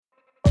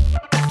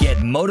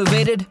Get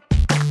motivated.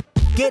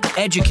 Get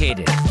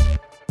educated.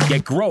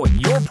 Get growing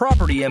your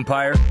property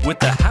empire with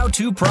the How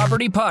To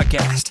Property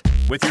Podcast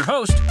with your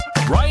host,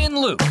 Ryan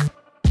Luke. Hey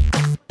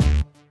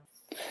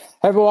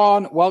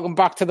everyone, welcome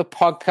back to the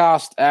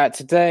podcast.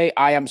 Today,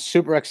 I am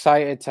super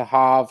excited to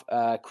have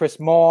Chris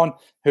Morn,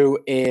 who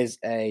is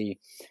a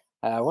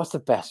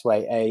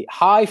high-flying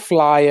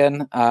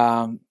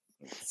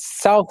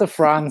south of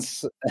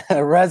France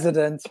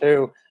resident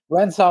who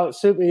rents out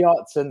super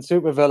yachts and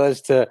super villas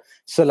to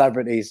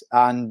celebrities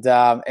and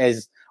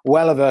is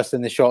well versed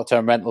in the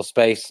short-term rental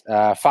space.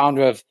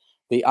 Founder of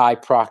the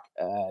iPrac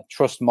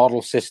trust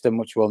model system,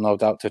 which we'll no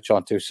doubt touch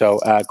on too. So,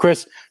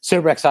 Chris,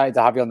 super excited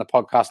to have you on the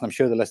podcast, and I'm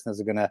sure the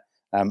listeners are going to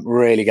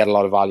really get a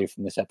lot of value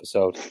from this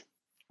episode.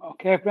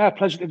 Okay,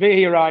 pleasure to be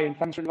here, Ryan.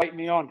 Thanks for inviting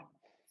me on.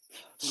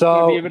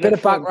 So, a bit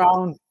of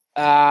background.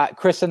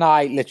 Chris and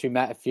I literally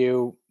met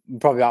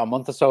probably about a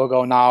month or so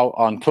ago now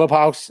on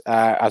Clubhouse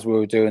as we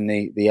were doing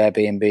the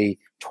Airbnb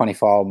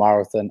 24-hour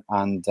marathon,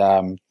 and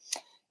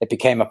it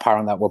became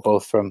apparent that we're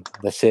both from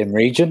the same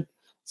region.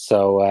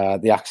 So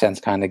the accents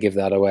kind of give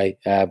that away.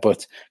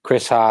 But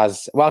Chris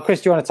Chris, do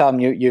you want to tell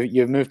them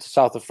you've moved to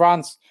south of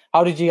France?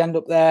 How did you end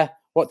up there?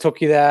 What took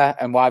you there?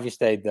 And why have you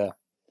stayed there?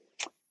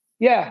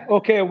 Yeah,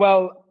 okay.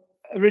 Well,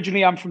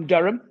 originally I'm from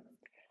Durham.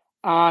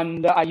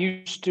 And I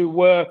used to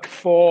work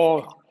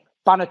for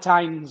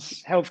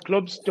Bannatyne's health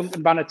clubs,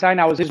 Duncan Bannatyne.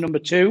 I was his number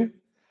 2.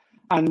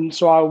 And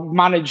so I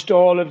oversaw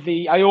all of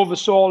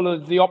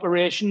the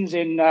operations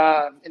in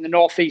the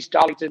Northeast,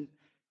 Darlington,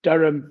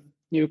 Durham,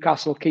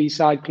 Newcastle,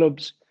 Quayside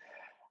clubs.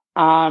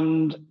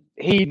 And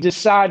he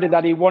decided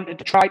that he wanted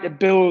to try to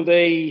build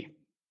a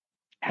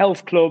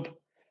health club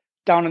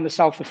down in the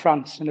south of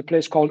France in a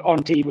place called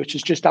Antibes, which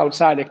is just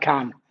outside of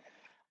Cannes.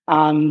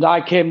 And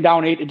I came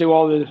down here to do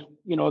all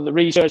the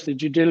research, the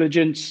due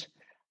diligence,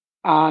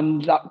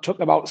 and that took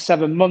about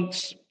 7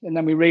 months. And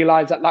then we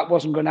realized that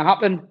wasn't going to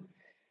happen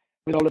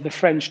with all of the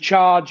French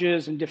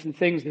charges and different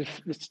things.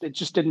 It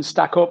just didn't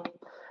stack up.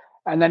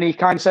 And then he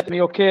kind of said to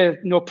me, okay,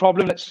 no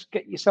problem, let's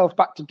get yourself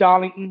back to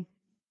Darlington,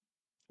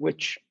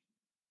 which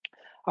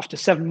after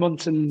 7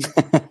 months and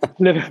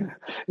living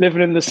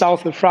in the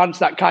south of France,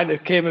 that kind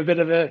of came a bit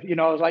of I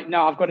was like,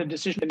 no, I've got a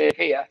decision to make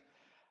here.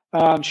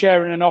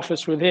 Sharing an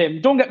office with him.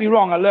 Don't get me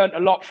wrong, I learned a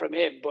lot from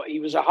him, but he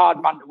was a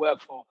hard man to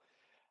work for.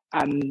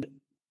 And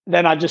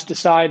then I just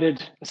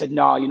decided, I said,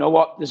 no, you know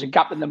what? There's a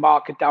gap in the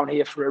market down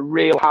here for a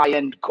real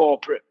high-end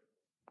corporate,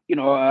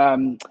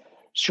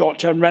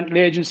 short-term rental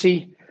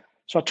agency.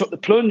 So I took the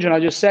plunge and I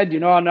just said,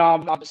 no,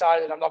 I've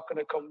decided I'm not going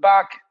to come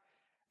back,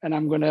 and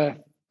I'm going to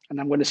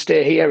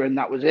stay here. And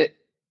that was it.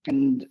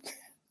 And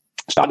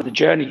started the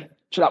journey.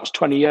 So that was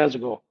 20 years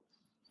ago.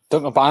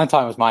 Duncan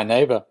Bannatyne was my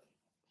neighbour.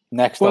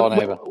 Next door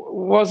neighbour.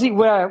 Was he?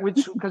 Where?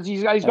 Because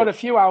he's got a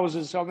few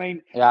houses. I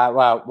mean, yeah.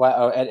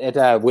 Well,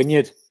 at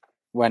Wynyard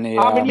when he.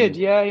 Wynyard,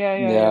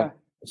 yeah.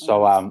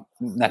 So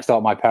next door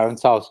to my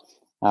parents' house.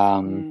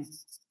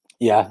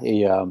 Yeah,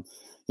 he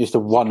used to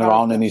wander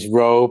around in his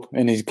robe,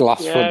 in his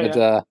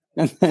glass-fronted.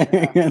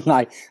 And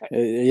like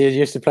he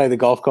used to play the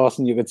golf course,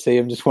 and you could see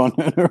him just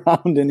wandering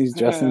around in his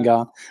dressing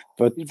gown.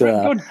 But he's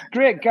a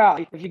great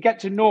guy. If you get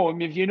to know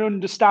him, if you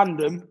understand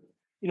him,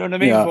 you know what I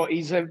mean.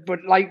 Yeah.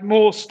 But like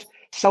most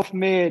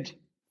self-made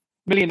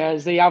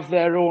millionaires, they have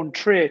their own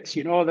traits.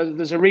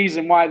 There's a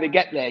reason why they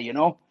get there.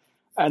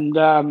 And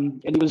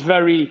he was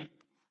very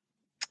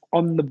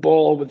on the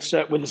ball with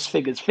his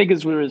figures.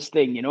 Figures were his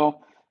thing. And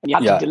you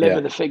had to deliver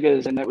the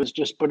figures, and it was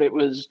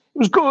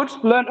good.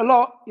 Learned a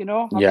lot.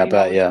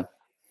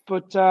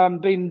 But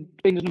being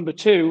number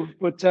 2,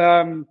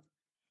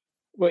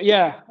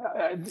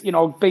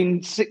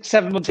 being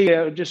 7 months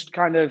here, just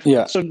kind of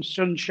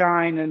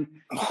sunshine, and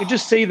you could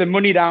just see the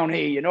money down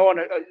here,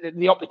 and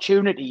the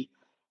opportunity.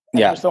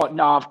 And I just thought,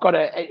 no, I've got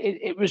to.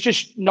 It was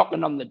just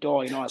knocking on the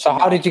door, So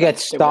how did you get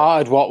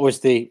started? What was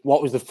the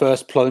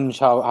first plunge?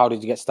 How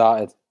did you get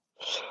started?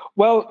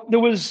 Well,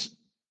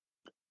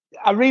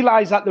 I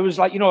realized that there was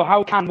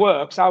how Cannes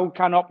works, how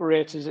Cannes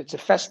operates is it's a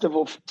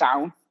festival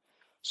town.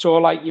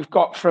 So you've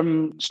got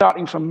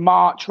starting from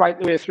March right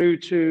the way through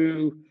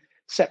to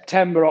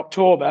September,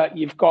 October,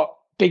 you've got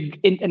big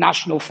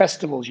international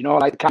festivals,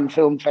 like the Cannes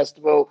Film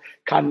Festival,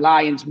 Cannes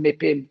Lions,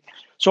 MIPIM.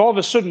 So all of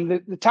a sudden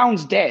the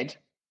town's dead.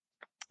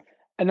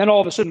 And then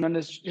all of a sudden, and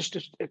there's just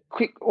a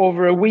quick,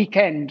 over a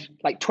weekend,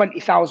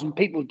 20,000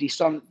 people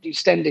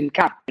descend in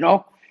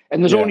Cannes,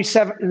 and there's only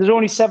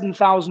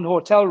 7,000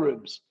 hotel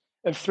rooms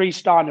of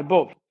 3-star and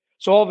above.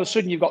 So all of a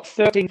sudden you've got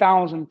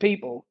 13,000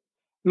 people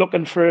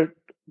looking for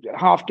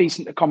half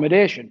decent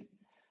accommodation.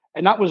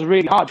 And that was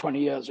really hard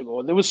 20 years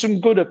ago. There was some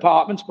good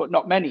apartments, but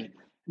not many.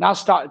 And I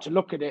started to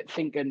look at it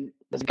thinking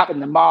there's a gap in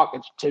the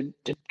market to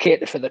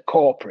cater for the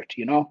corporate,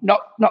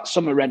 not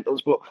summer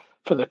rentals, but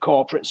for the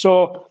corporate.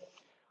 So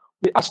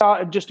I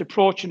started just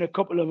approaching a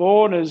couple of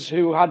owners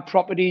who had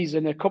properties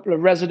and a couple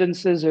of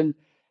residences, and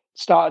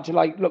started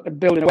to look at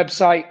building a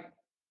website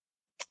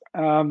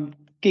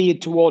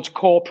geared towards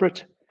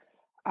corporate.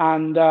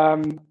 And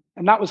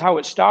that was how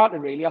it started,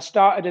 really. I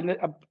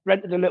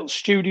rented a little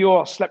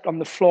studio. I slept on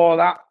the floor of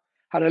that.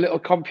 had a little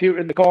computer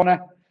in the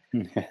corner,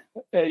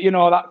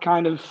 that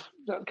kind of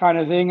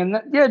thing.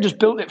 And just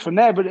built it from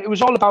there. But it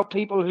was all about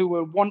people who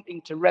were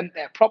wanting to rent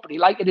their property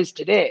like it is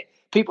today.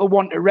 People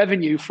want a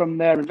revenue from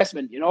their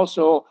investment,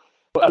 so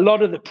a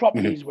lot of the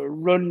properties were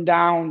run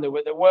down. They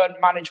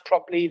weren't managed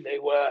properly. They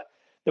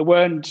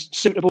weren't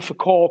suitable for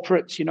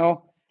corporates,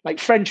 like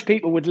French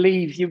people would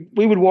leave.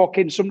 We would walk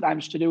in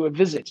sometimes to do a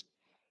visit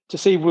to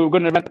see if we were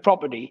going to rent the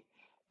property.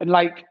 And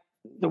like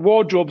the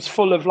wardrobe's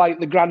full of like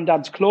the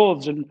granddad's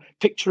clothes and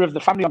picture of the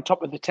family on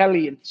top of the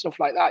telly and stuff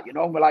like that,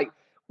 And we're like,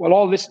 well,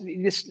 all this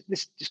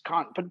just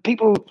can't. But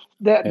people,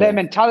 their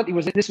mentality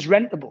was that this is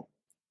rentable.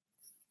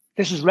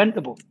 This is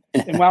rentable.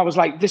 And I was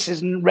like, this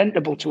isn't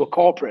rentable to a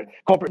corporate.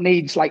 Corporate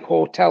needs like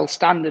hotel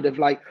standard of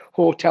like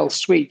hotel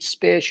suites,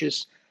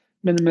 spacious,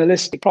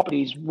 minimalistic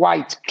properties,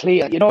 white,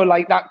 clear,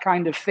 like that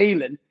kind of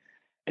feeling.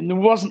 And there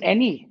wasn't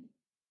any.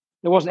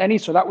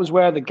 So that was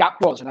where the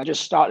gap was. And I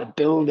just started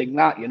building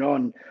that,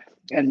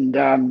 and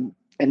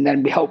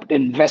then we helped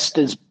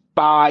investors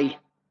buy,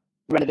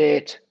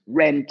 renovate,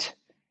 rent.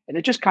 And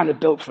it just kind of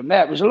built from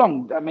there. It was a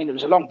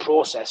long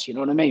process, you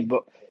know what I mean?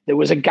 But there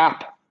was a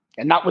gap.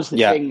 And that was the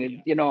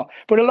thing,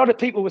 But a lot of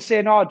people were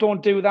saying, oh,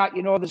 don't do that.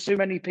 There's so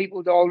many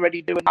people that are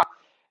already doing that.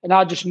 And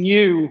I just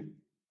knew,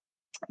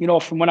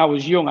 from when I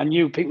was young, I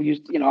knew people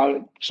used,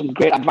 some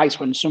great advice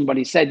when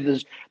somebody said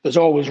there's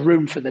always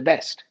room for the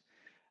best.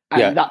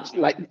 And that's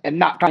like,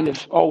 and that kind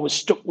of always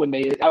stuck with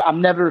me.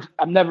 I'm never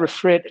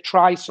afraid to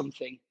try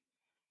something,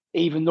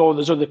 even though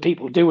there's other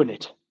people doing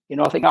it.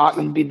 I think I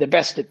can be the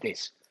best at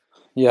this.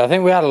 Yeah, I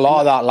think we had a lot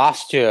of that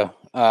last year.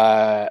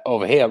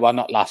 Over here, well,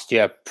 not last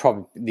year,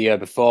 probably the year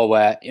before,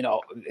 where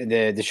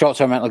the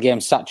short-term rental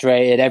game's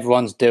saturated,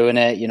 everyone's doing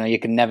it. You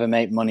can never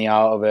make money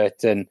out of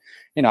it, and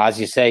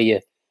as you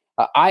say,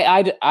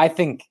 I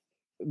think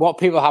what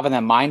people have in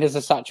their mind as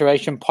a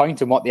saturation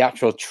point and what the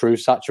actual true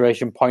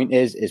saturation point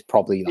is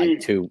probably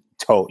like two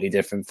totally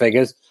different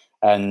figures.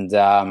 And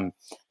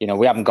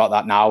we haven't got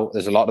that now.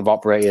 There's a lot of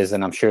operators,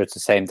 and I'm sure it's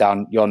the same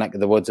down your neck of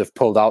the woods, have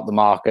pulled out the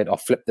market or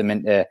flipped them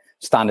into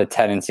standard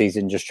tenancies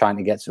and just trying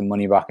to get some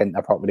money back into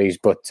their properties.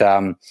 But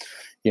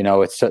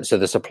it's so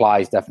the supply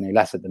is definitely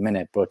less at the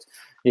minute. But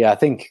I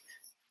think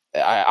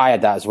I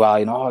had that as well.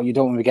 You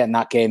don't want to be getting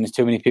that game. There's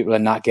too many people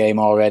in that game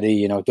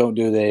already. Don't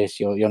do this.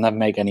 You'll never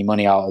make any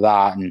money out of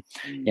that. And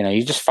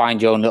you just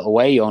find your own little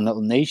way, your own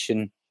little niche,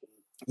 and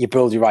you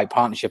build your right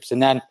partnerships.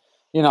 And then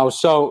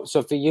so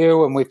for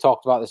you, and we've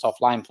talked about this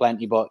offline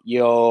plenty, but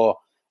you're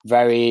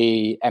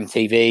very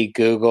MTV,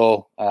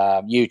 Google,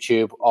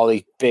 YouTube, all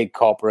these big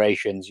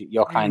corporations.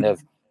 You're kind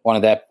of one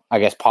of their, I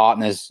guess,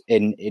 partners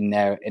in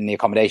the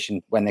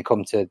accommodation when they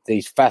come to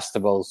these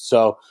festivals.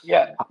 So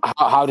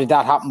how did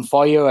that happen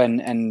for you?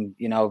 And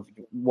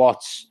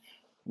what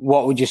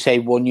would you say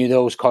won you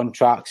those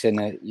contracts?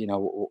 And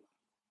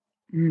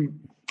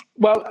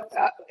Well,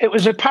 it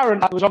was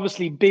apparent that was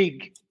obviously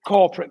big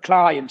corporate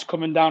clients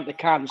coming down to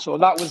Cannes. So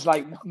that was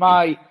like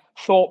my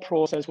thought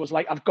process was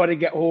like, I've got to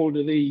get hold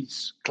of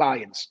these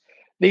clients.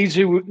 These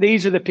are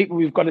the people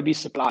we've got to be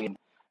supplying,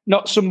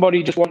 not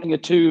somebody just wanting a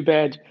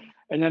 2-bed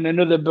and then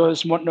another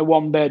person wanting a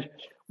 1-bed.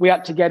 We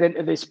had to get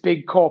into this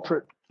big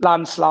corporate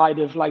landslide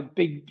of like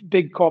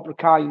big corporate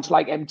clients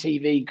like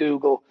MTV,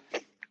 Google,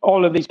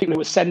 all of these people who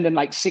were sending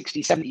like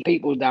 60, 70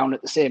 people down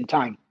at the same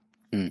time.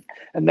 And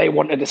they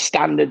wanted a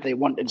standard, they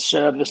wanted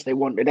service, they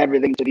wanted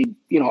everything to be,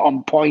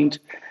 on point.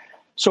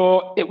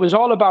 So it was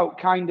all about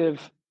kind of,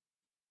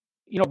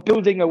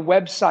 building a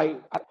website.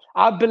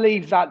 I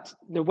believe that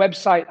our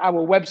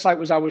website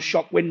was our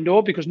shop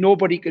window because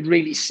nobody could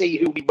really see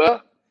who we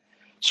were.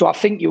 So I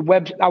think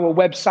our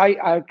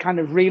website, I kind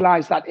of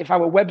realized that if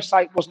our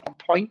website wasn't on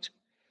point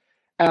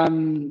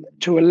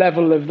to a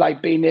level of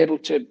like being able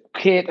to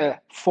cater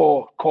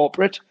for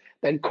corporate,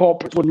 then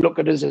corporates wouldn't look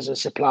at us as a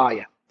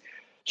supplier.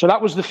 So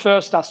that was the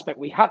first aspect.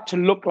 We had to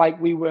look like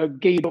we were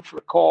geared up for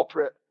a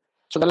corporate.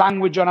 So the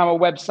language on our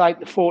website,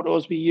 the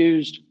photos we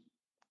used,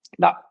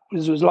 there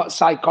was a lot of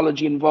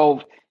psychology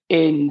involved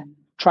in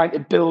trying to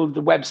build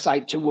the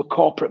website to a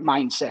corporate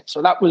mindset.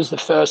 So that was the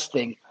first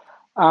thing.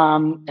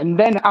 And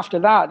then after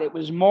that, it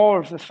was more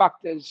of the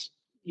fact as,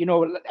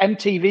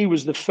 MTV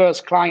was the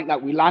first client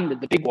that we landed,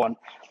 the big one.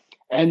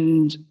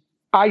 And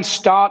I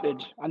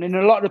started, and then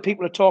a lot of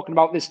people are talking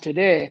about this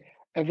today,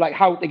 of like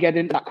how to get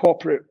into that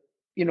corporate,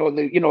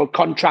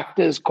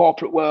 contractors,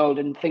 corporate world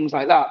and things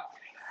like that.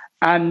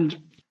 And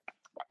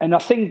I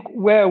think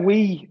where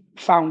we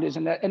found is,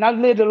 and I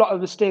made a lot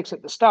of mistakes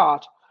at the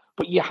start,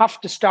 but you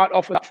have to start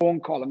off with that phone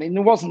call. I mean,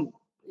 there wasn't,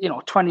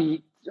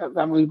 20,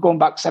 we're going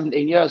back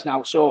 17 years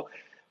now. So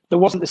there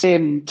wasn't the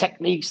same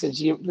techniques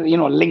as,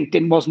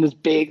 LinkedIn wasn't as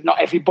big. Not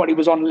everybody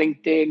was on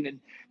LinkedIn and,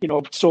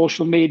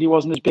 social media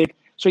wasn't as big.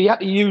 So you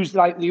had to use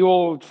like the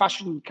old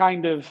fashioned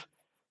kind of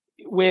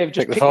way of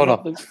just pick the phone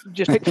up, and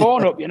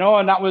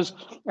that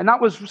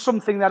was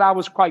something that I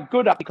was quite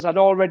good at because I'd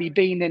already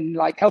been in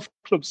like health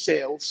club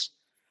sales,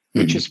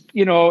 which is,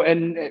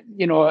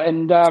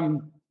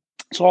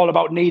 it's all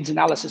about needs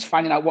analysis,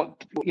 finding out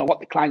what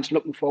the client's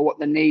looking for, what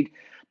they need.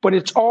 But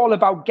it's all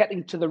about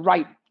getting to the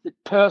right the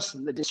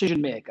person, the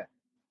decision maker.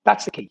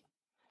 That's the key.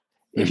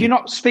 If you're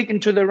not speaking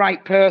to the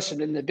right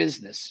person in the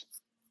business,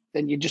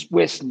 then you're just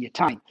wasting your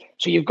time.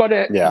 So you've got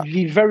to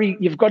be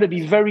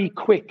very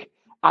quick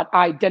at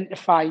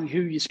identifying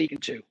who you're speaking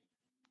to.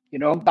 You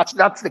know,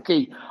 that's the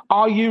key.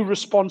 Are you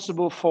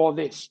responsible for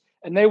this?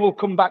 And they will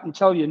come back and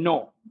tell you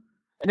no.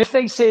 And if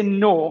they say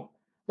no,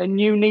 then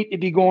you need to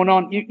be going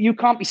on. You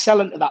can't be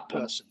selling to that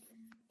person.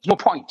 There's no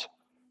point.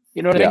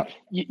 You know what I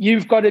mean?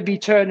 You've got to be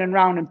turning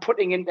around and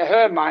putting into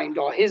her mind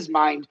or his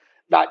mind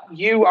that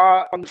you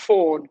are on the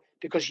phone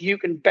because you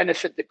can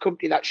benefit the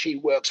company that she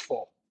works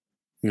for.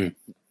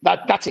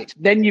 That's it.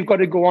 Then you've got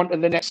to go on to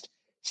the next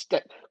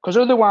step. Because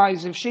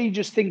otherwise, if she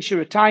just thinks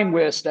you're a time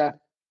waster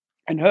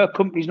and her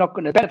company's not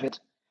going to benefit,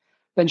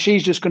 then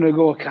she's just going to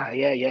go,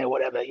 okay, yeah,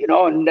 whatever, you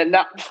know, and then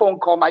that phone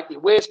call might be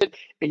wasted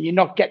and you're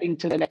not getting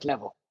to the next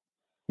level.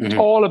 It's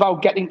all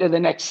about getting to the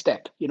next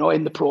step, you know,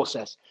 in the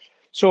process.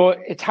 So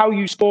it's how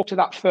you spoke to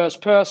that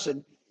first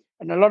person.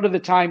 And a lot of the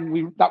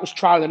time that was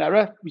trial and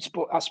error.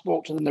 I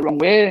spoke to them the wrong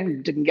way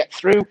and didn't get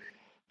through.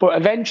 But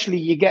eventually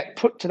you get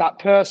put to that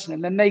person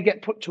and then they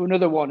get put to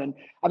another one. And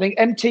I think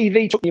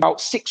MTV took me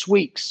about 6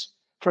 weeks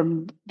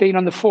from being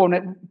on the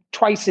phone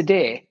twice a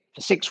day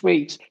for 6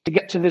 weeks to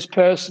get to this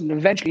person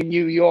eventually in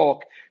New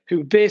York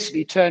who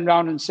basically turned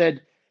around and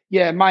said,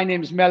 yeah, my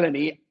name's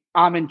Melanie.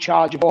 I'm in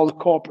charge of all the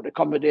corporate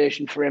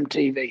accommodation for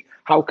MTV.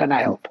 How can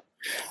I help?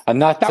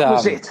 And that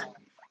was it.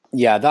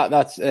 Yeah,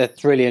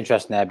 that's really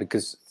interesting there,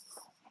 because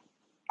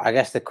I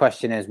guess the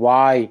question is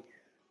why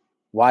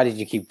did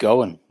you keep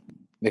going?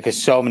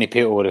 Because so many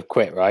people would have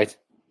quit, right?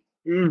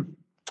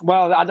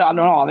 Well, I don't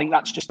know. I think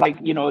that's just like,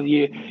 you know,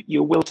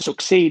 your will to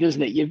succeed,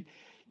 isn't it?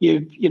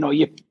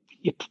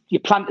 You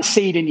plant a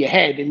seed in your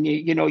head, and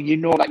you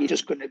know that you're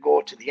just going to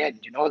go to the end.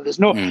 You know, there's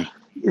no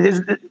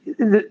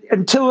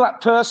until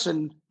that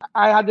person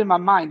I had in my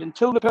mind,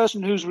 until the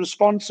person who's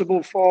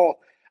responsible for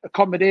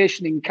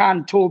accommodation in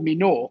Cannes told me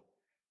no,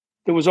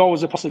 there was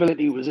always a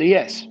possibility it was a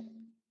yes.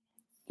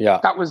 Yeah,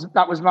 that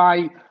was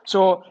my.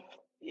 So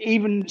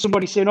even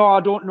somebody saying, "Oh, I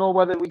don't know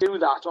whether we do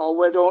that," or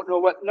 "We don't know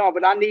what." No,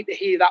 but I need to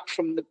hear that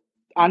from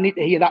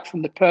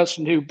the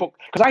person who booked,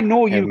 because I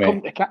know you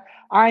come to Cannes.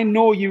 I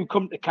know you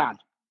come to Cannes.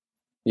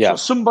 Yeah. So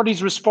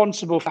somebody's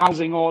responsible for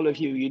housing all of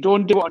you. You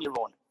don't do it on your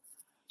own.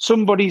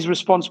 Somebody's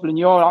responsible,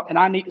 and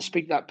I need to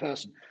speak to that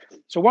person.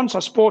 So once I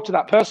spoke to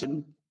that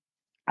person,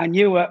 I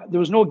knew there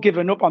was no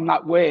giving up on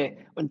that way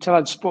until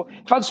I'd spoke.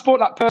 If I'd spoke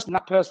to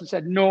that person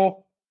said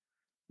no,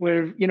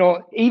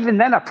 even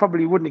then I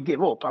probably wouldn't have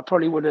give up. I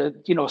probably would have,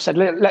 said,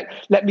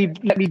 let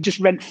me just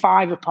rent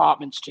 5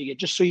 apartments to you,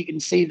 just so you can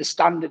see the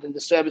standard and the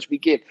service we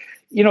give.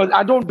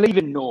 I don't believe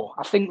in no.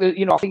 I think that,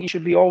 I think you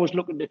should be always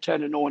looking to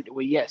turn a no into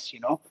a yes,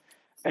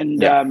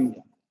 And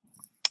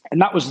and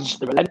that was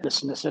just the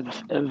relentlessness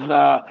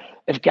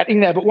of getting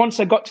there. But once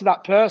I got to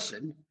that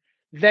person,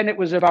 then it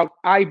was about,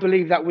 I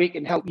believe that we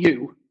can help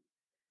you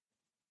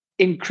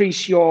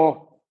increase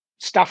your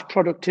staff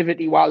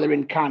productivity while they're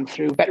in Cannes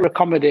through better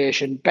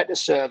accommodation, better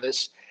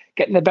service,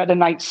 getting a better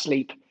night's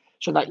sleep,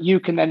 so that you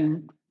can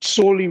then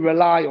solely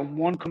rely on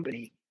one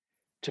company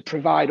to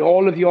provide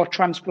all of your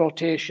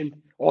transportation,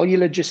 all your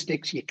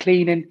logistics, your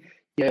cleaning,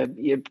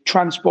 your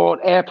transport,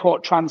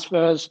 airport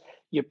transfers,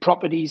 your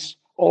properties,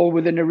 all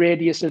within a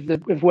radius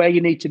of where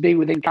you need to be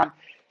within Cannes.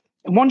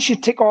 And once you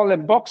tick all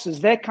them boxes,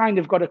 they're kind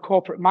of got a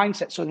corporate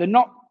mindset. So they're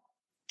not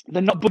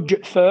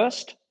budget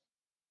first.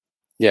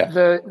 Yeah.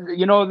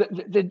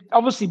 The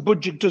obviously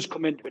budget does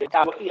come into it.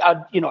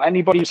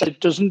 Anybody who said it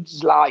doesn't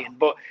is lying,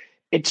 but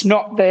it's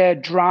not their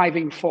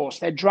driving force.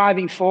 Their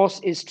driving force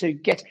is to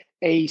get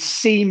a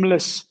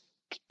seamless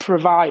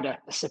provider,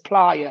 a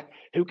supplier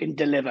who can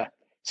deliver.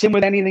 Same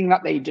with anything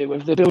that they do.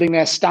 If they're building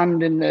their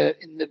stand in the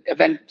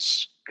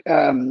events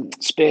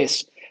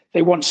space,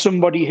 they want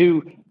somebody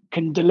who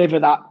can deliver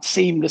that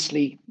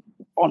seamlessly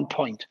on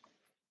point.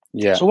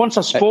 Yeah. So once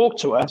I spoke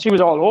to her, she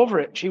was all over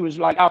it. She was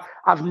like,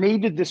 I've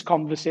needed this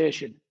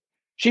conversation.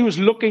 She was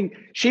looking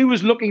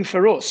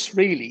for us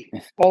really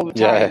all the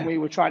time. Yeah. We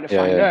were trying to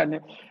find her.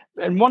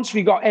 And once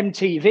we got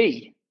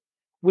MTV,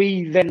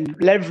 we then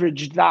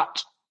leveraged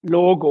that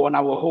logo on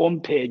our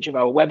homepage of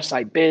our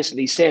website,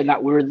 basically saying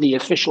that we're the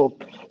official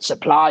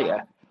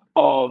supplier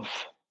of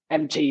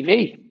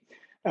MTV.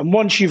 And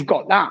once you've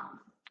got that,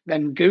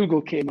 then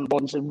Google came on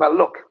board and said, well,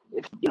 look,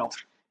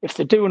 if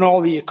they're doing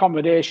all the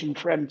accommodation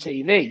for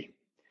MTV,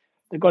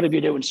 they've got to be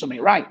doing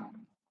something right.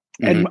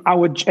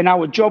 Mm-hmm. And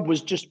our job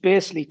was just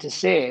basically to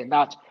say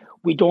that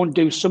we don't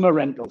do summer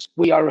rentals.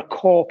 We are a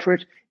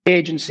corporate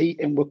agency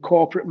and we're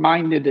corporate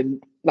minded,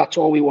 and that's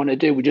all we want to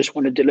do. We just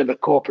want to deliver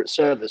corporate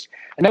service.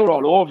 And they were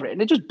all over it. And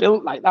they just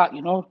built like that,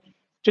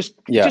 just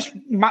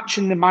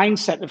matching the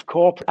mindset of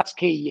corporate. That's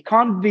key. You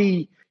can't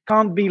be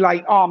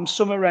like, oh, I'm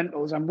summer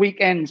rentals, I'm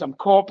weekends, I'm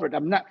corporate.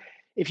 I'm not.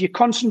 If you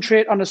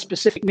concentrate on a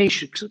specific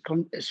niche,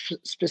 a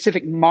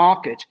specific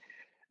market,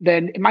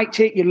 then it might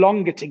take you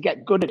longer to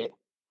get good at it.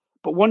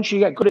 But once you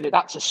get good at it,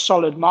 that's a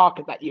solid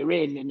market that you're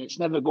in, and it's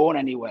never going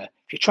anywhere.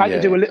 If you try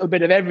to do a little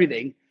bit of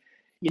everything,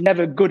 you're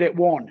never good at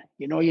one.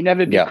 You know, you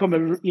never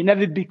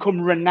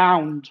become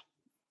renowned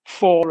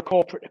for a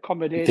corporate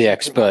accommodation. The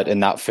expert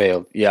in that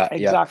field. Yeah,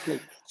 exactly. Yeah.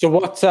 So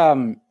what?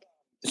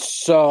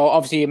 So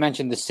obviously you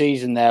mentioned the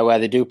season there where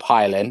they do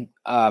pile in.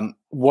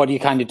 What do you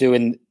kind of do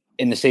in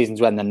the seasons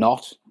when they're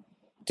not?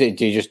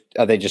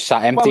 Are they just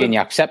sat empty and you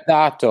accept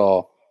that,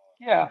 or?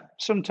 Yeah,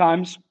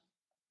 sometimes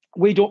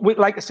we don't.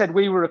 Like I said,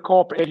 we were a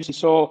corporate agency,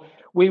 so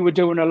we were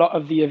doing a lot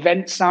of the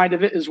event side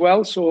of it as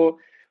well. So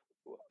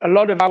a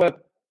lot of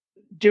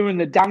during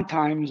the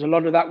downtimes, a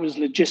lot of that was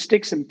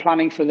logistics and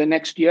planning for the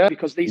next year,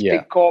 because these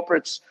big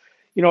corporates,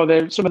 you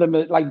know, some of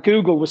them, like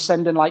Google, was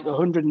sending like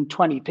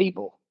 120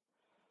 people,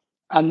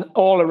 and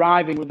all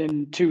arriving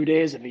within 2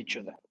 days of each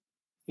other.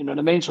 You know what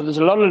I mean? So there's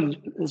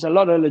a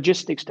lot of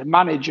logistics to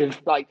manage,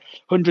 of like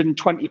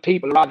 120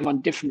 people arriving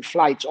on different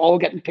flights, all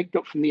getting picked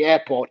up from the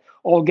airport,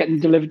 all getting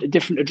delivered to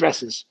different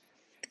addresses.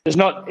 There's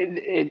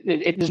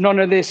none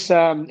of this,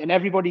 and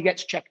everybody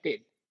gets checked in.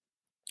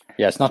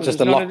 Yeah, it's not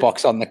just a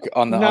lockbox on the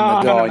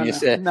door, and you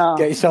say,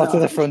 get yourself to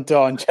the front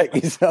door and check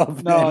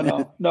yourself.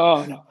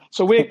 No.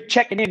 So we're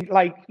checking in.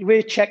 I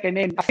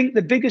think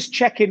the biggest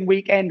check-in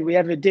weekend we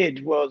ever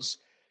did was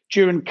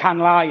during Cannes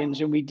Lions,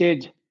 and we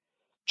did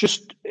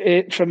just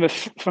from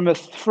a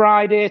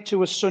Friday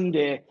to a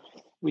Sunday,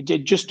 we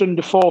did just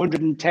under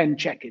 410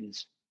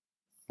 check-ins.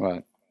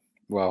 Right.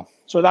 Wow.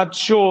 So that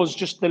shows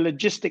just the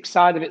logistics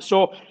side of it.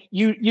 So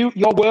you're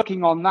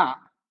working on that.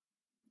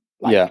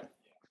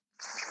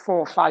 4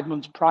 or 5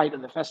 months prior to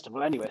the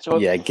festival, anyway. So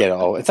get it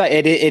all. It's like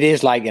it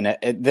is like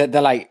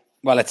they're like,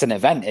 well, it's an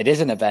event. It is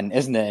an event,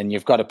 isn't it? And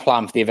you've got to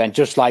plan for the event,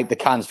 just like the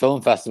Cannes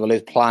Film Festival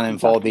is planning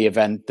for the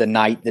event, the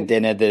night, the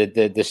dinner,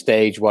 the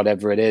stage,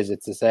 whatever it is.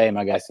 It's the same,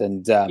 I guess.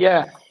 And so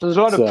there's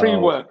a lot of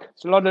pre-work.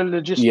 There's a lot of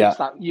logistics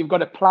that you've got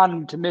to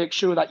plan to make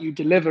sure that you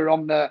deliver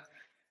on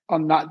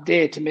that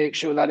day, to make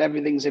sure that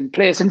everything's in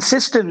place. And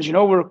systems, you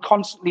know, we're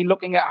constantly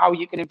looking at how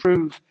you can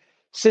improve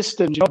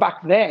systems. You know,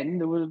 back then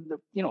there was,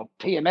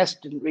 PMS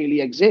didn't really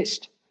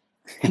exist.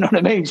 You know what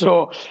I mean?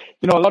 So,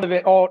 you know, a lot of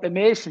it,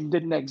 automation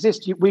didn't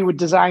exist. We were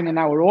designing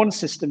our own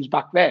systems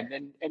back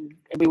then, and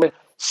we were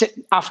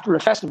sitting after a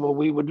festival.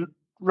 We would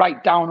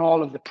write down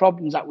all of the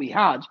problems that we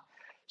had,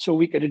 so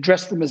we could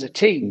address them as a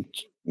team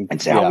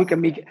and say how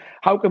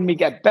can we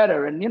get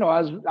better. And you know,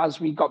 as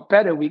we got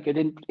better, we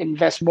could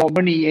invest more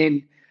money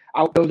in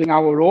building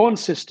our own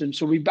system.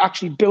 So we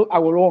actually built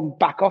our own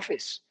back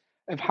office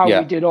of how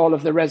we did all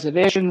of the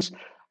reservations,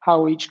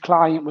 how each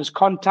client was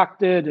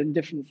contacted, and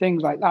different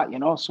things like that, you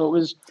know. So it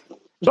was a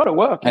lot of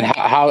work. And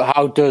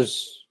how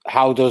does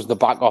the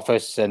back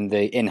office and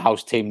the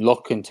in-house team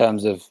look in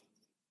terms of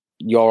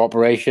your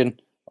operation?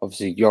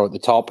 Obviously, you're at the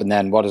top, and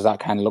then what does that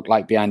kind of look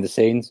like behind the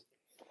scenes?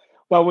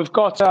 Well, we've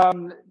got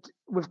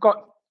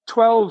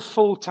 12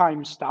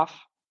 full-time staff,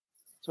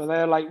 so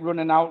they're like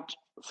running out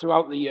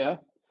throughout the year.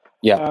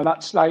 Yeah,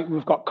 that's like,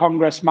 we've got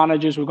congress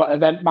managers, we've got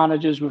event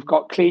managers, we've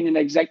got cleaning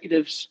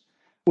executives.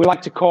 We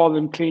like to call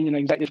them cleaning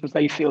executives because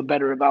they feel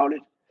better about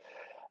it.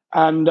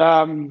 And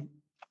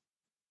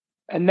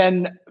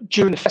then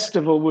during the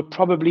festival, we'll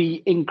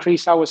probably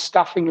increase our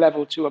staffing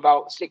level to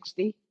about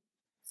 60.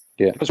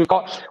 Yeah, because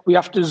we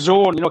have to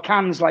zone. You know,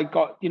 Cannes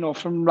got, you know,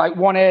 from like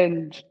one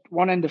end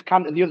of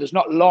Cannes to the other. It's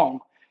not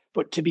long,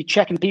 but to be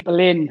checking people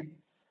in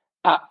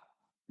at,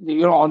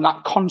 you know, on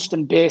that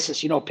constant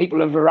basis. You know, people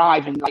have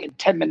arrived and like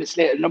 10 minutes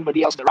later,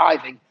 nobody else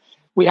arriving.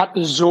 We had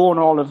to zone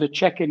all of the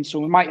check-ins. So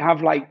we might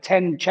have like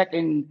 10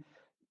 check-in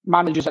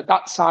managers at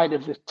that side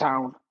of the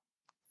town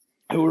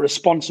who are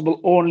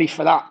responsible only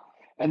for that.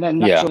 And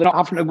then so they're not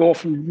having to go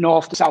from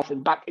north to south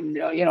and back. And,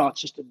 you know,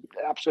 it's just an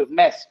absolute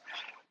mess.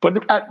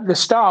 But at the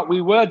start, we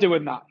were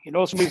doing that. You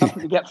know, so we had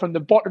to get from the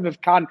bottom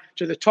of Cannes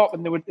to the top.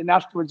 And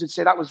afterwards, they'd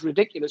say that was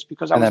ridiculous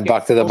because I was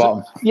back to the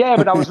bottom. Yeah,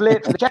 but I was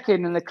late for the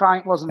check-in and the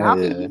client wasn't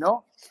happy, you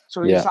know.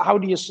 So it's like,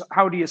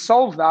 how do you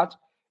solve that?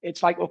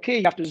 It's like, okay,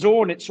 you have to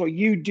zone it so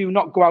you do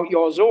not go out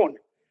your zone.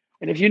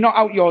 And if you're not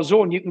out your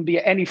zone, you can be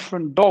at any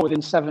front door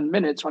within 7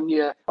 minutes on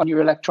your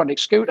electronic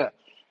scooter.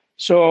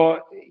 So,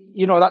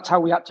 you know, that's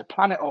how we had to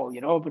plan it all, you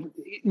know. But,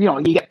 you know,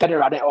 you get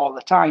better at it all the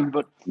time.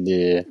 But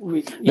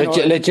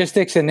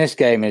logistics in this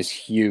game is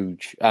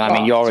huge. I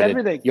mean, you're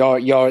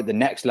at the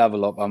next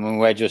level up. I mean,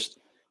 we're just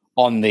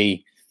on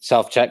the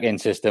self-check-in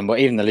system, but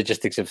even the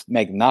logistics of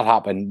making that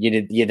happen,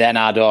 you then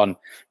add on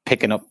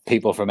picking up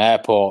people from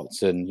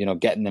airports and, you know,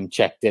 getting them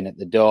checked in at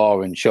the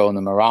door and showing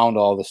them around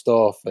all the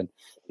stuff and,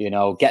 you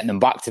know, getting them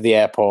back to the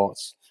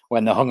airports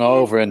when they're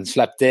hungover and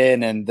slept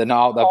in and they're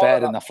not out their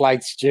bed and the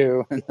flight's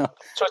due.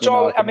 So it's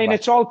all, I mean,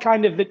 it's all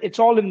kind of, it's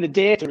all in the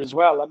data as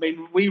well. I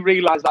mean, we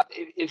realize that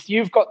if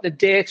you've got the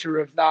data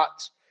of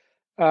that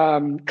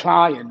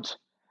client,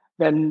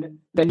 then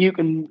you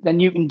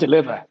can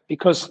deliver,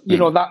 because you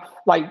know that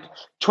like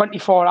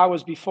 24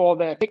 hours before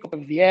their pickup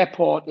of the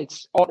airport,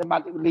 it's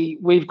automatically,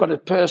 we've got a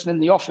person in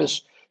the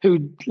office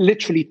who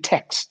literally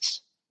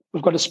texts.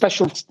 We've got a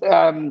special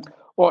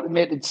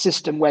automated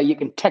system where you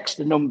can text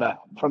the number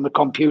from the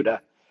computer,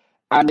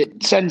 and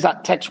it sends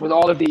that text with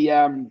all of the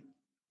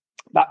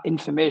that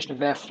information of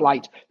their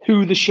flight,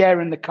 who they're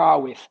sharing the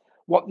car with,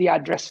 what the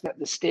address that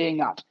they're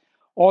staying at,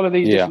 all of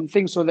these different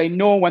things. So they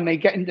know when they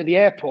get into the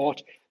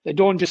airport, they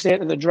don't just say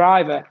to the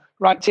driver,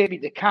 right, take me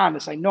to Cannes. They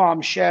say, no,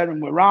 I'm sharing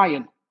with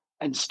Ryan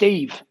and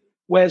Steve.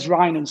 Where's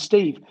Ryan and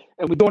Steve?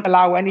 And we don't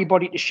allow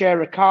anybody to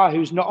share a car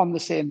who's not on the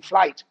same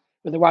flight.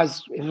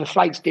 Otherwise, if the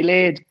flight's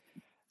delayed,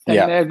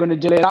 then they're going to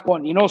delay that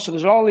one, So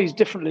there's all these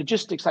different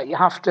logistics that we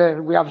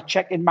have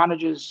check-in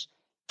managers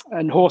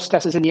and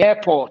hostesses in the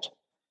airport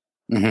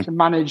to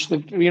manage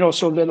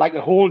so they're like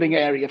a holding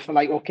area for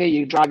like, okay,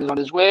 your driver's on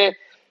his way.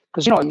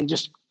 Because, you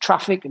just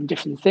traffic and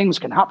different things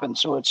can happen.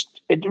 So it's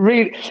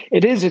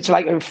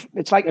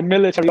like a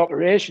military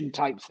operation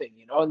type thing,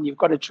 and you've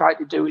got to try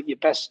to do it your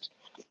best,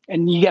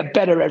 and you get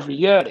better every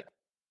year.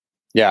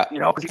 Yeah.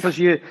 Because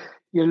you're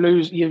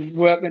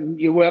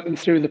working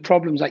through the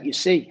problems that you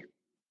see.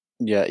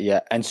 Yeah.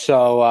 And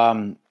so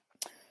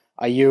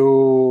are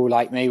you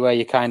like me where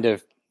you kind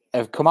of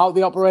have come out of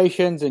the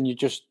operations and you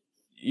just,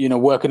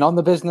 working on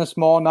the business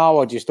more now,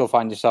 or do you still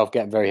find yourself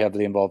getting very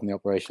heavily involved in the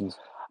operations?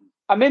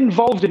 I'm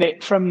involved in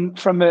it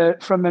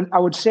I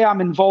would say I'm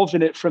involved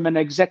in it from an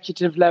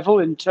executive level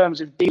in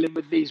terms of dealing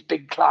with these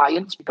big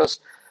clients, because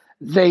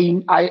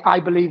I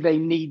believe they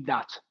need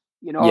that.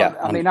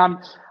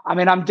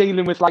 I'm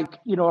dealing with like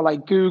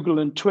Google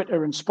and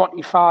Twitter and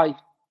Spotify,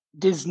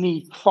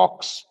 Disney,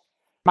 Fox,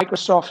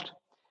 Microsoft,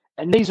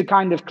 and these are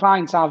kind of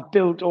clients I've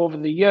built over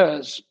the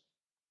years.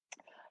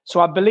 So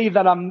I believe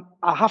that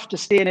I have to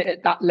stay in it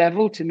at that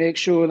level to make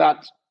sure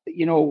that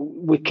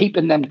we're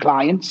keeping them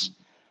clients.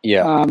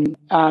 Yeah.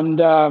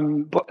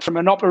 But from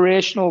an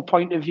operational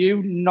point of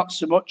view, not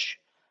so much.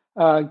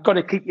 Got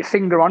to keep your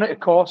finger on it,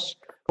 of course.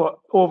 But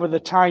over the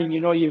time,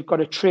 you've got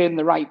to train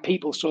the right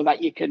people so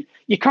that you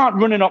can't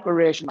run an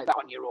operation like that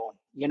on your own.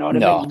 You know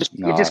what I mean?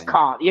 You just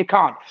can't. You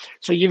can't.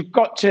 So you've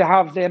got to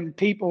have them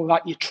people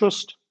that you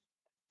trust,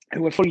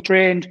 who are fully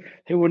trained,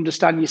 who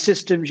understand your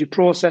systems, your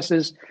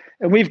processes.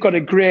 And we've got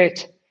a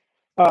great,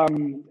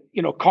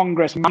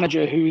 Congress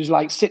manager who's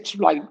sits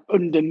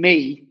under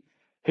me,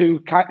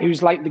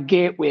 who's like the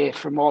gateway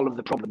from all of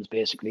the problems,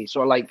 basically.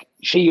 So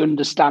she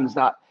understands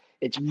that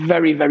it's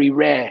very, very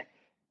rare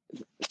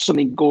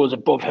something goes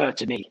above her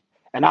to me.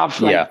 And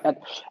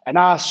and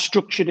I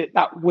structured it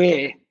that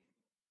way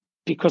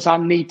because I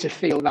need to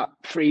feel that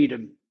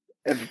freedom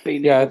of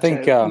being able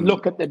to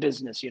look at the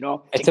business,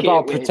 It's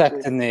about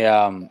protecting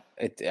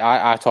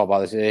I talk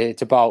about this.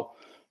 It's about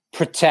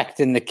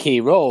protecting the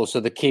key roles.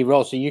 So the key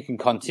roles, so you can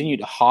continue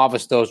to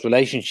harvest those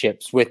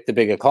relationships with the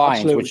bigger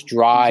clients, which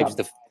drives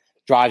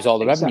drives all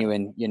the revenue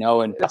in,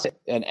 and that's it.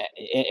 And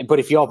but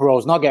if your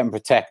role's not getting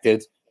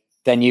protected,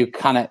 then you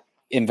cannot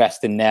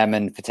invest in them,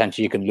 and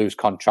potentially you can lose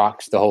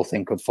contracts. The whole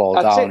thing could fall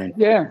down.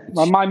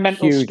 My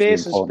mental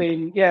space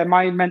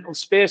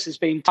has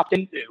been tapped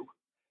into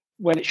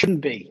when it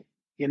shouldn't be.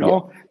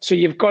 So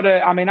you've got to.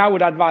 I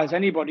would advise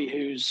anybody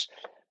who's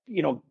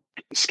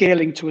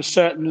scaling to a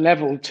certain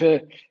level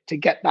to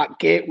get that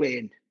gateway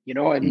in,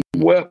 and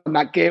work on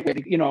that gateway.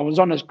 I was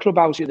on a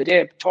Clubhouse the other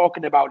day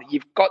talking about it.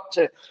 You've got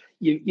to.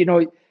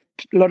 A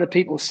lot of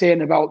people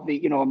saying about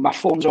my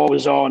phone's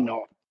always on,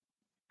 or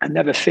I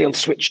never feel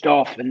switched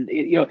off, and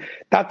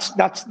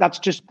that's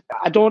just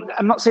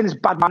I'm not saying it's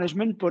bad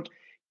management, but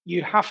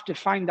you have to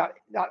find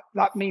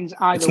that means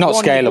either it's not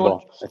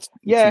scalable.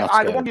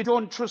 Either one, you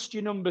don't trust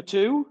your number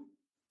two,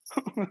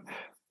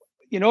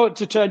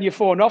 to turn your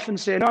phone off and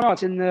say no,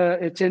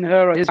 it's in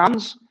her or his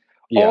hands,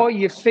 or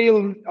you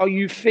feel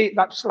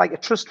that's like a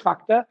trust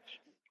factor,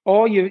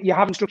 or you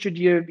haven't structured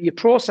your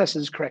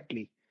processes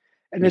correctly.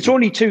 And it's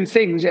only two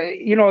things,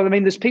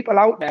 there's people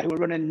out there who are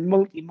running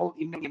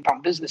multi-million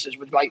pound businesses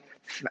with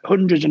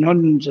hundreds and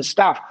hundreds of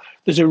staff.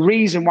 There's a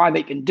reason why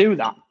they can do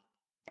that.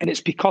 And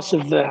it's because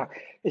of the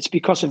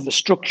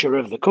structure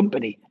of the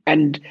company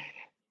and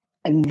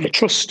the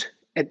trust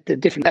at the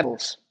different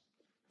levels.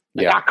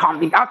 I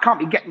can't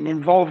be getting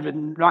involved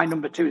in my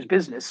number two's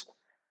business.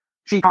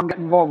 She can't get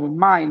involved with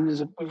mine.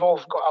 We've all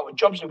got our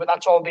jobs, but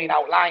that's all been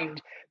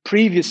outlined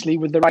previously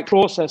with the right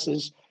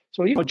processes.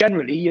 So,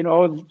 generally,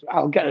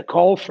 I'll get a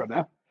call from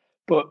her,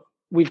 but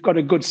we've got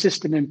a good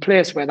system in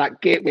place where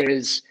that gateway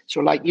is. So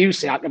like you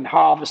say, I can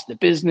harvest the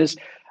business.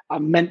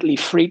 I'm mentally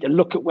free to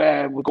look at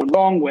where we're going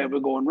wrong, where we're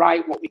going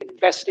right, what we can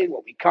invest in,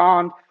 what we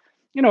can't,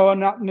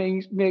 and that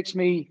makes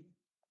me,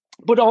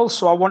 but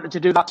also I wanted to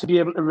do that to be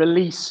able to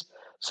release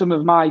some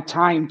of my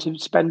time to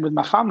spend with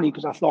my family,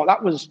 because I thought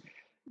that was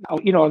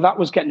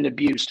getting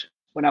abused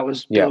when I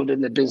was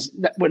building the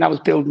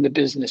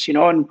business,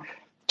 and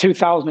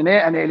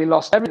 2008, I nearly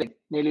lost everything.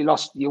 Nearly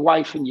lost your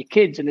wife and your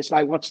kids, and it's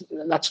like,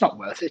 that's not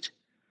worth it.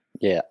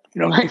 Yeah.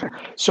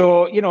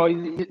 So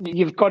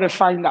you've got to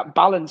find that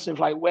balance of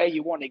where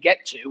you want to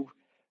get to,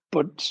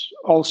 but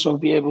also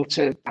be able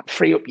to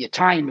free up your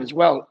time as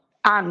well,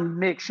 and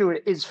make sure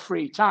it is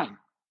free time.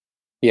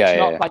 It's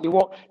not like you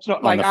walk. It's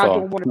not like I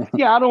don't want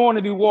to. I don't want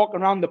to be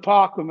walking around the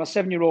park with my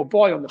 7-year-old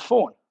boy on the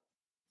phone.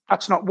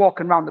 That's not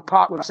walking around the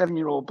park with a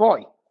 7-year-old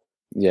boy.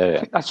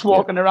 Yeah. That's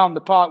walking around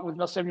the park with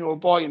my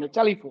 7-year-old boy and a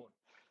telephone.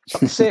 It's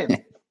not the same.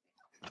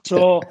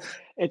 So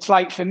it's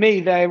like, for me,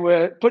 they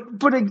were,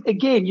 but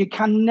again, you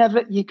can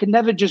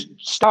never just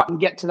start and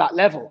get to that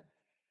level.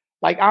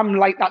 Like, I'm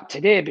like that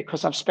today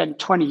because I've spent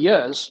 20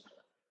 years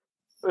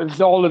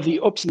with all of the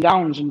ups and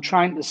downs and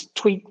trying to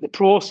tweak the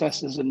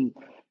processes and,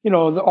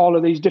 all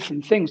of these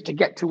different things to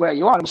get to where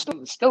you are.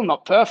 I'm still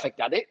not perfect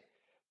at it,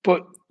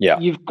 but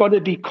you've got to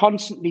be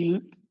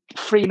constantly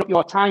freeing up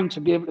your time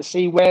to be able to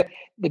see where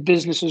the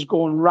business is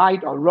going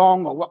right or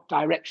wrong, or what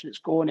direction it's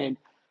going in,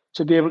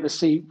 to be able to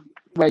see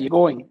where you're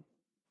going.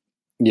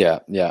 Yeah.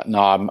 No,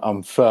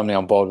 I'm firmly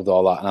on board with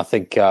all that. And I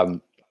think,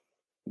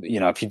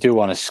 if you do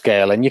want to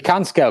scale, and you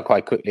can scale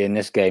quite quickly in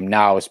this game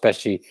now,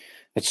 especially,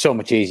 it's so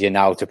much easier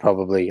now to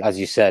probably, as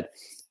you said,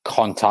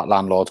 contact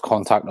landlords,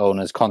 contact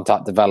owners,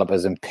 contact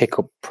developers, and pick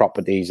up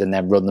properties and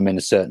then run them in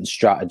a certain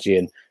strategy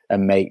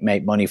and make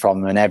money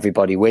from them, and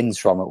everybody wins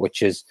from it,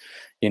 which is,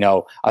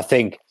 I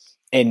think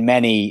in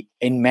many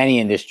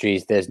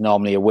industries, there's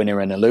normally a winner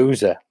and a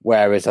loser.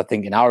 Whereas I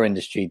think in our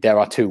industry, there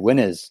are two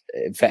winners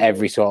for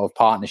every sort of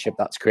partnership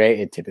that's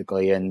created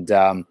typically. And,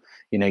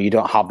 you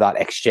don't have that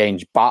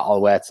exchange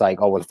battle where it's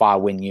like, oh, well, if I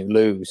win, you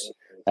lose.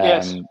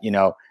 Yes.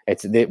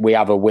 We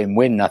have a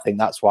win-win. I think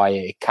that's why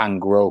it can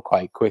grow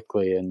quite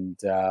quickly. And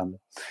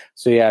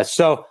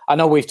so I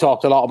know we've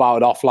talked a lot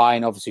about it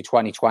offline. Obviously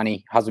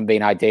 2020 hasn't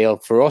been ideal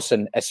for us,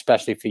 and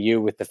especially for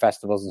you with the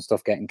festivals and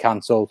stuff getting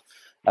cancelled.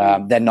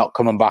 They're not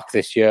coming back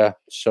this year.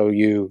 So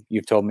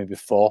you've told me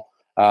before.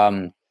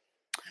 Are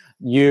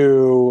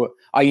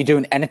you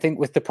doing anything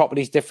with the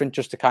properties different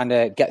just to kind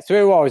of get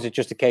through, or is it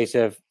just a case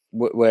of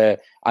where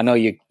I know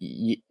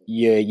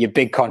your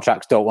big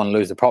contracts don't want to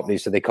lose the property,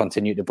 so they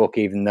continue to book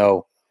even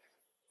though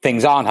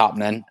things aren't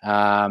happening?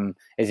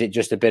 Is it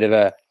just a bit of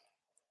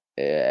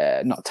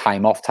a not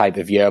time off type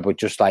of year, but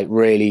just like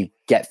really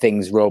get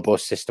things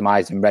robust,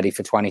 systemized, and ready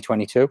for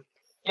 2022?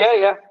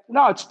 Yeah.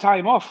 No, it's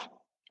time off.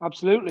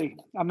 Absolutely.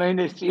 I mean,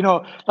 it's,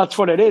 that's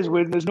what it is.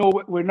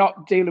 We're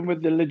not dealing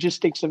with the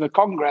logistics of a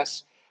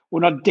Congress.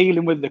 We're not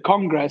dealing with the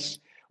Congress.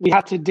 We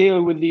had to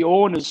deal with the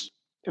owners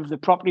of the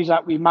properties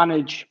that we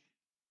manage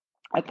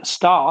at the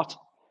start,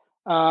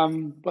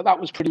 but that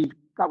was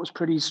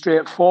pretty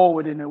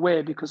straightforward in a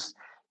way, because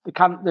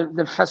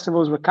the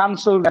festivals were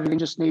cancelled. Everything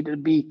just needed to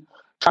be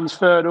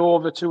transferred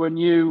over to a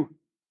new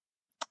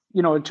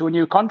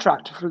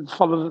contract for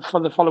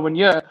the following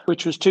year,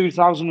 which was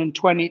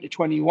 2020 to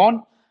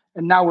 21,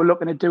 and now we're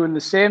looking at doing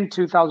the same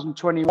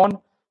 2021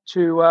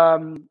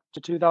 to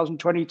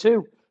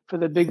 2022 for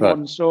the big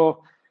one.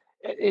 So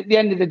at the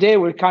end of the day,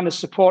 we're kind of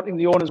supporting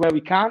the owners where we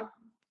can.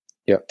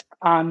 Yeah.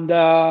 And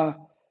I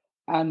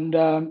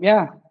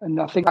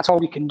think that's all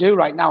we can do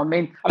right now. I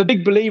mean, I'm a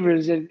big believer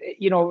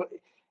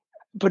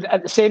but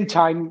at the same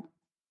time,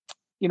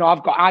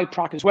 I've got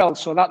IPRAC as well.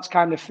 So that's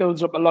kind of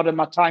fills up a lot of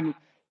my time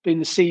being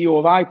the CEO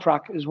of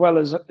IPRAC as well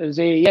as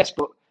AES.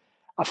 But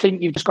I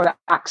think you've just got to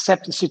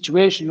accept the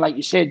situation, like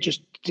you said,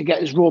 just to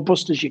get as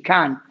robust as you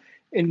can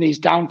in these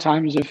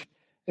downtimes of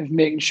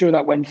making sure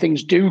that when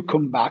things do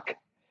come back,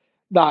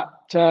 that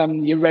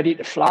you're ready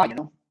to fly,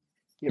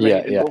 You're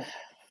ready to go.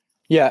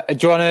 Yeah.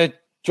 Do you want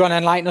to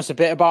enlighten us a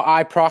bit about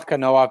IPRAC? I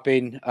know I've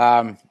been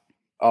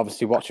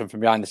obviously watching from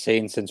behind the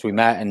scenes since we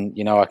met, and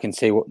I can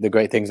see what the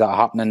great things that are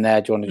happening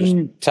there. Do you want to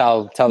just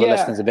tell the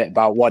listeners a bit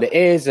about what it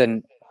is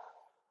and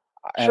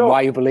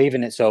why you believe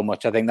in it so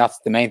much? I think that's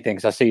the main thing,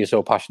 because I see you're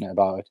so passionate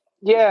about it.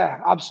 Yeah,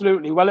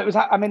 absolutely. Well,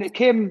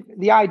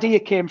 the idea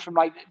came from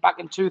back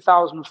in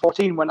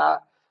 2014 when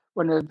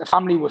the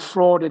family were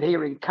frauded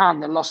here in Cannes.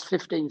 They lost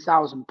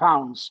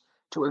 £15,000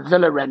 to a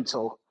villa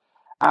rental,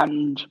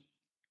 and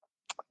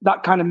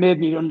that kind of made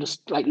me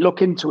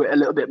look into it a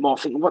little bit more,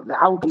 thinking,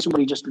 how can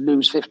somebody just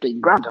lose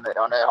 15 grand on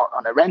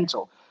a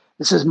rental?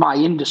 This is my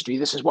industry.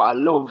 This is what I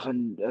love.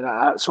 And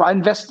so I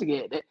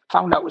investigated it,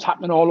 found out it was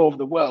happening all over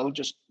the world,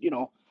 just,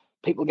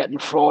 people getting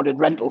frauded,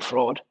 rental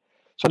fraud.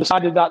 So I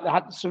decided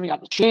that something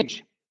had to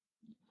change.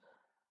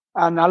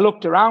 And I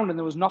looked around and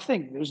there was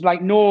nothing. There was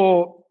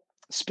no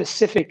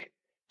specific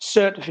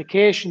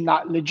certification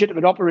that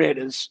legitimate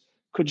operators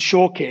could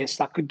showcase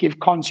that could give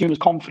consumers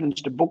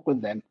confidence to book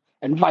with them,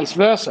 and vice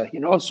versa.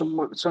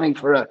 Something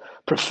for a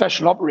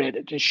professional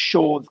operator to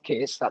show the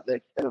case that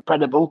they're a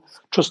credible,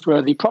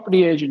 trustworthy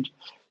property agent.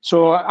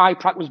 So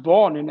IPRAC was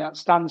born, and that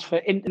stands for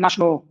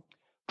International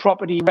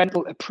Property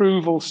Rental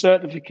Approval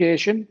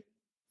Certification.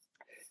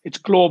 It's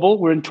global.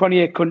 We're in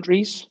 28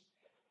 countries.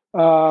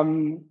 Got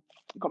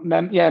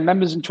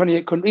members in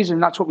 28 countries,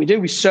 and that's what we do.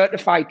 We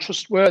certify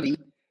trustworthy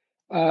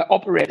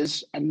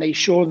operators, and they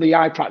show the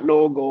IPRAC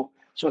logo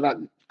so that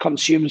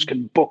consumers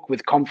can book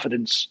with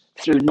confidence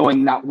through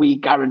knowing that we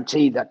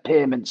guarantee that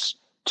payments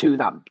to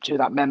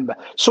that member.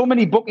 So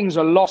many bookings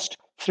are lost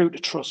through the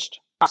trust.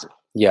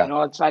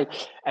 Yeah. It's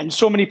and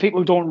so many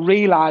people don't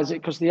realize it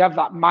because they have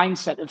that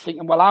mindset of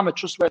thinking, well, I'm a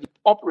trustworthy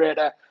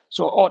operator,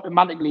 so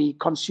automatically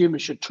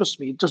consumers should trust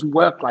me. It doesn't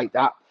work like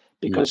that,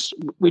 because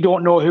we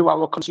don't know who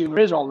our consumer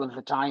is all of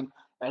the time,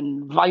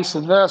 and vice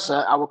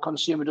versa, our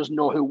consumer doesn't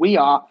know who we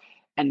are,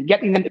 and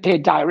getting them to pay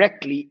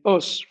directly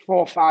us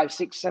 4, 5,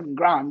 6, 7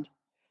 grand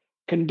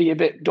can be a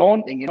bit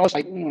daunting. It's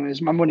like,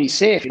 is my money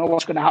safe?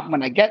 What's going to happen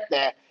when I get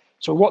there?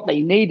 So what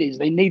they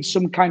need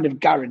some kind of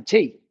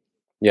guarantee.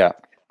 Yeah.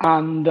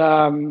 And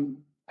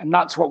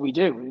that's what we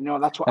do.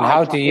 That's what. And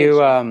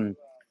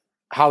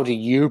how do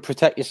you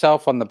protect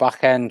yourself on the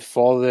back end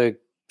for the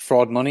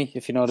fraud money,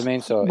 if you know what I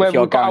mean? So if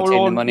you're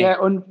guaranteeing the money.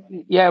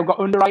 We've got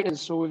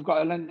underwriters. So we've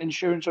got an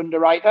insurance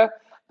underwriter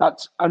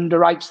that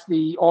underwrites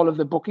all of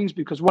the bookings,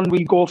 because when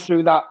we go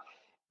through that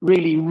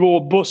really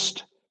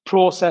robust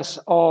process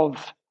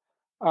of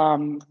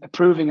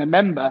approving a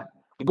member,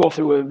 we go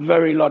through a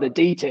very lot of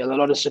detail, a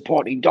lot of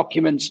supporting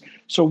documents.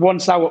 So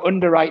once our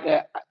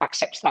underwriter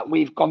accepts that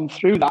we've gone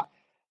through that,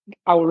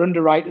 our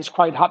underwriter is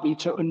quite happy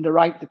to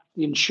underwrite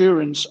the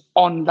insurance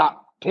on that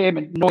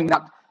payment, knowing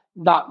that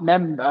that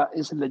member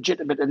is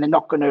legitimate and they're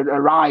not going to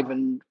arrive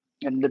and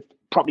the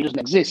property doesn't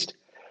exist.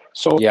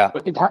 So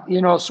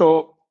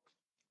so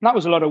that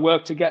was a lot of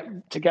work to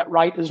get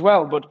right as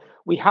well. But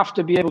we have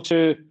to be able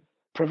to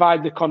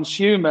provide the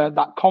consumer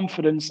that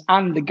confidence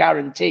and the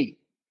guarantee,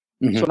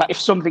 so that if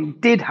something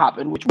did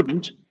happen, which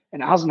wouldn't,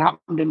 and it hasn't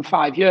happened in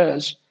 5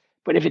 years,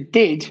 but if it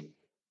did,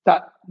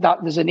 that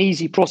there's an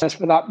easy process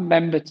for that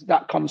member,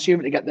 that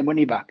consumer, to get their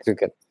money back.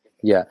 Okay.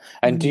 Yeah.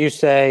 And do you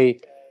say,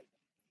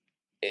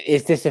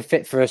 is this a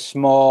fit for a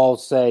small,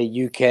 say,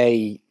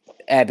 UK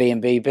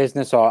Airbnb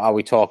business, or are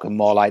we talking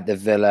more like the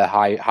villa,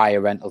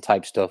 higher rental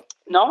type stuff?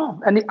 No,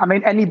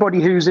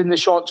 anybody who's in the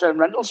short-term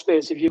rental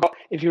space,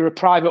 if you're a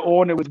private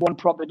owner with one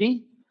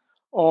property,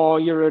 or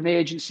you're an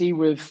agency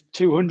with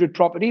 200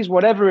 properties,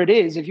 whatever it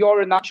is, if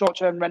you're in that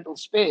short-term rental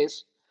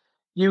space,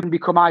 you can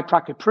become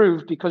IPRAC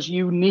approved, because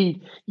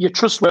you're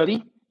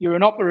trustworthy, you're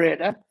an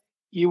operator,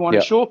 you want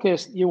to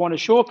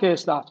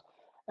showcase that.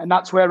 And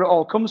that's where it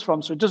all comes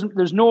from. So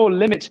there's no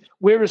limit.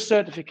 We're a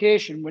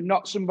certification. We're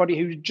not somebody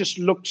who just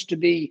looks to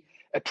be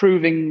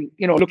approving,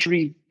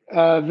 luxury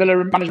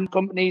villa management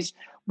companies.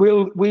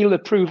 We'll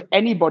approve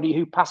anybody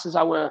who passes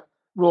our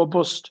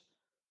robust,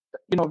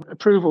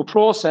 approval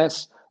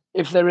process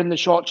if they're in the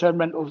short-term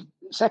rental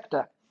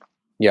sector.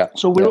 Yeah.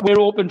 So we're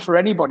open for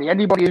anybody.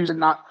 Anybody who's in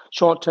that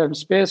short-term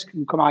space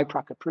can come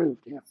IPRAC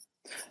approved. Yeah.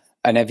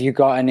 And have you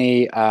got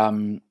any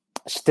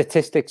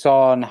statistics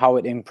on how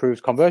it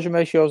improves conversion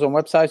ratios on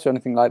websites or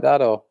anything like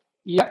that? Or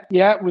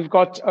we've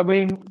got.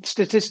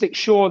 Statistics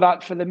show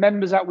that for the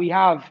members that we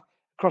have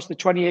across the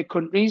 28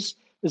 countries,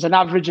 there's an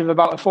average of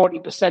about a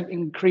 40%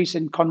 increase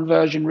in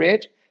conversion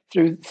rate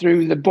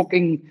through the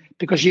booking,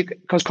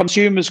 because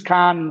consumers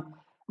can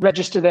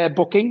register their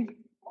booking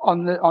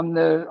on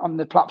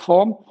the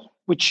platform,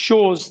 which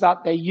shows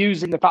that they're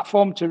using the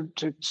platform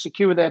to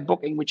secure their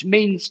booking, which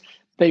means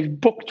they've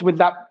booked with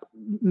that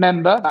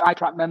member, that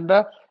IPRAC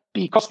member,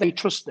 because they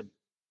trust them.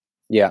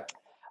 Yeah.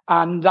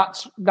 And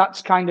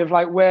that's kind of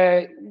like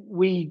where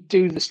we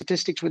do the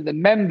statistics with the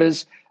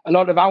members. A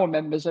lot of our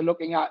members are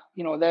looking at,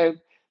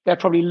 they're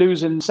probably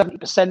losing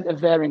 70%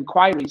 of their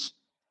inquiries,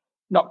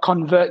 not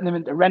converting them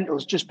into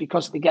rentals, just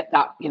because they get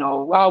that,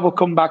 we'll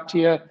come back to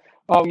you.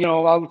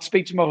 Oh, I'll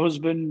speak to my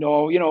husband,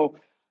 or,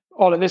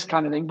 all of this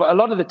kind of thing. But a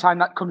lot of the time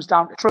that comes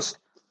down to trust.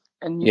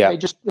 And they're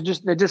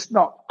just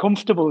not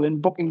comfortable in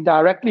booking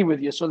directly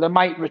with you. So they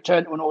might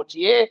return to an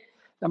OTA.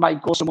 They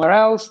might go somewhere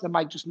else. They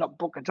might just not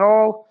book at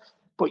all.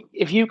 But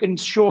if you can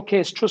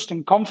showcase trust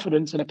and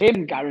confidence and a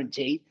payment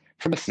guarantee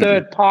from a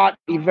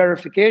third-party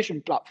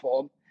verification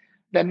platform,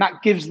 then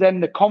that gives them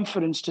the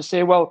confidence to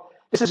say, well,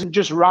 this isn't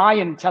just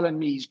Ryan telling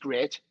me he's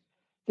great.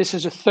 This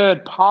is a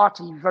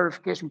third-party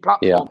verification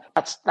platform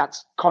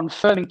that's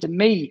confirming to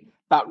me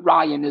that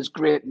Ryan is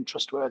great and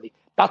trustworthy.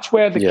 That's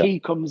where the key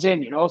comes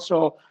in,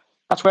 So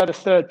that's where the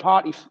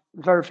third-party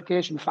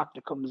verification factor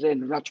comes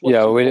in. That's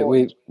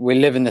we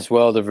live in this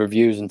world of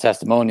reviews and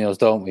testimonials,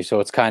 don't we? So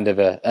it's kind of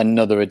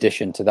another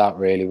addition to that,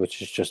 really,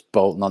 which is just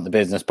bolting on the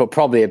business, but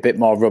probably a bit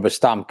more rubber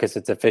stamp because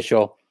it's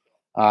official.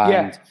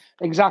 And,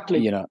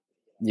 exactly.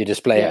 You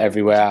display it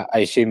everywhere. I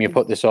assume you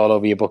put this all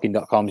over your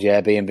Booking.coms,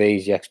 your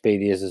Airbnbs, your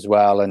Expedias as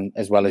well, and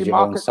as well as your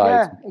own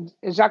site. Yeah,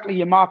 exactly.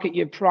 You market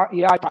your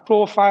IPRAC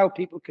profile.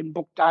 People can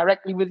book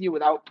directly with you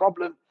without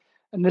problem.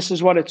 And this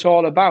is what it's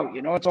all about.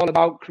 It's all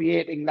about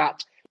creating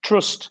that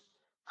trust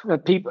for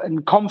people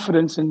and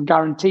confidence and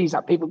guarantees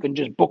that people can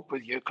just book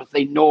with you because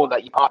they know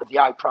that you're part of the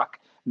IPRAC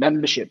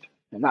membership.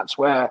 And that's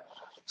where,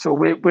 so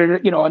we're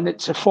and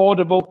it's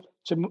affordable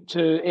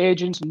to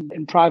agents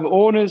and private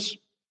owners.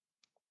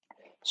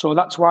 So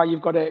that's why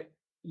you've got to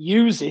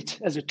use it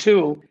as a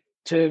tool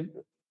to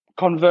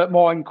convert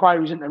more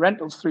inquiries into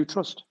rentals through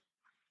trust.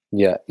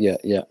 Yeah.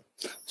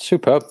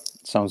 Superb.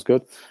 Sounds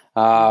good.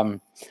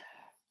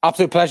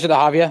 Absolute pleasure to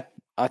have you.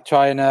 I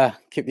try and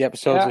keep the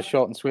episodes as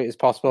short and sweet as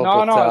possible.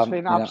 It's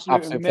been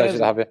absolute pleasure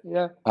to have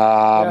you.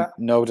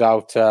 No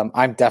doubt.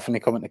 I'm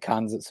definitely coming to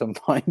Cannes at some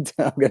point.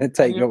 I'm going to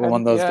take you up on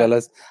one of those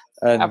villas.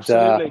 And,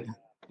 absolutely.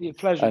 Your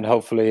pleasure. And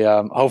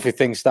hopefully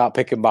things start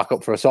picking back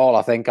up for us all,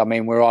 I think. I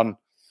mean, we're on,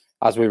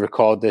 as we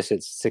record this,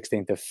 it's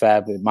 16th of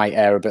Feb. It might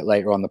air a bit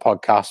later on the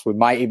podcast. We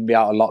might even be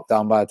out of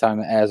lockdown by the time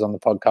it airs on the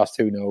podcast.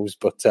 Who knows?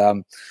 But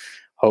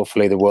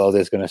hopefully the world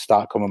is going to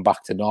start coming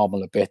back to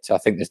normal a bit. I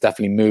think there's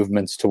definitely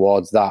movements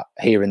towards that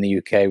here in the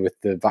UK with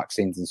the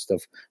vaccines and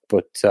stuff.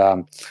 But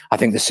I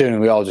think the sooner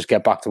we all just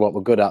get back to what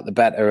we're good at, the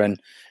better,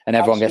 and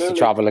everyone gets to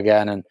travel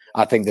again. And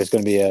I think there's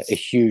going to be a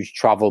huge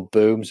travel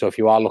boom. So if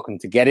you are looking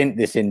to get into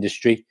this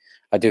industry,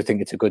 I do think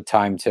it's a good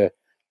time to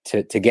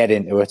get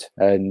into it.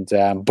 And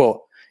but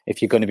if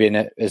you're going to be in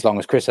it as long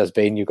as Chris has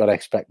been, you've got to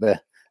expect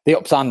the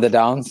ups and the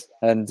downs,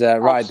 and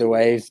ride the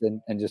waves,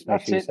 and just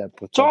make sure you set.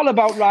 It's all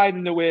about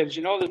riding the waves,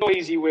 you know. There's no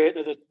easy way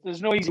to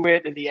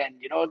the end,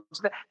 you know.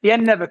 The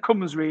end never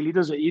comes, really,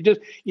 does it? You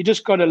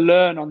just got to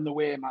learn on the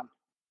way, man.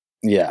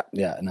 Yeah,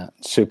 no,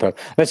 super.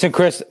 Listen,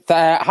 Chris,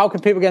 how can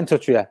people get in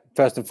touch with you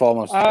first and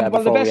foremost? Well,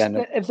 the best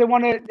if they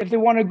want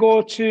to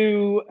go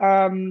to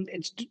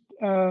it's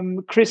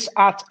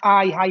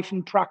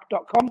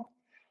chris@i-prac.com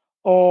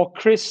or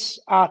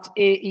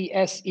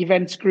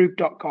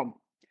chris@aeseventsgroup.com.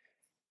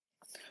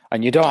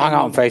 And you don't hang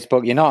out on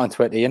Facebook, you're not on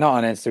Twitter, you're not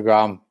on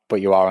Instagram,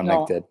 but you are on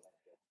LinkedIn.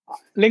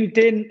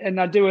 LinkedIn,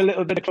 and I do a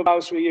little bit of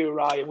Clubhouse with you,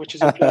 Ryan, which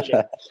is a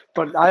pleasure.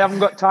 But I haven't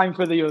got time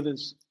for the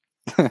others.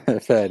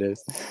 Fair it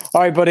is.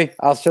 All right, buddy.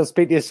 I'll still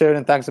speak to you soon,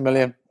 and thanks a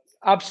million.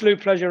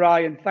 Absolute pleasure,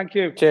 Ryan. Thank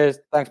you. Cheers.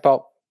 Thanks,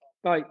 Paul.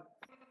 Bye.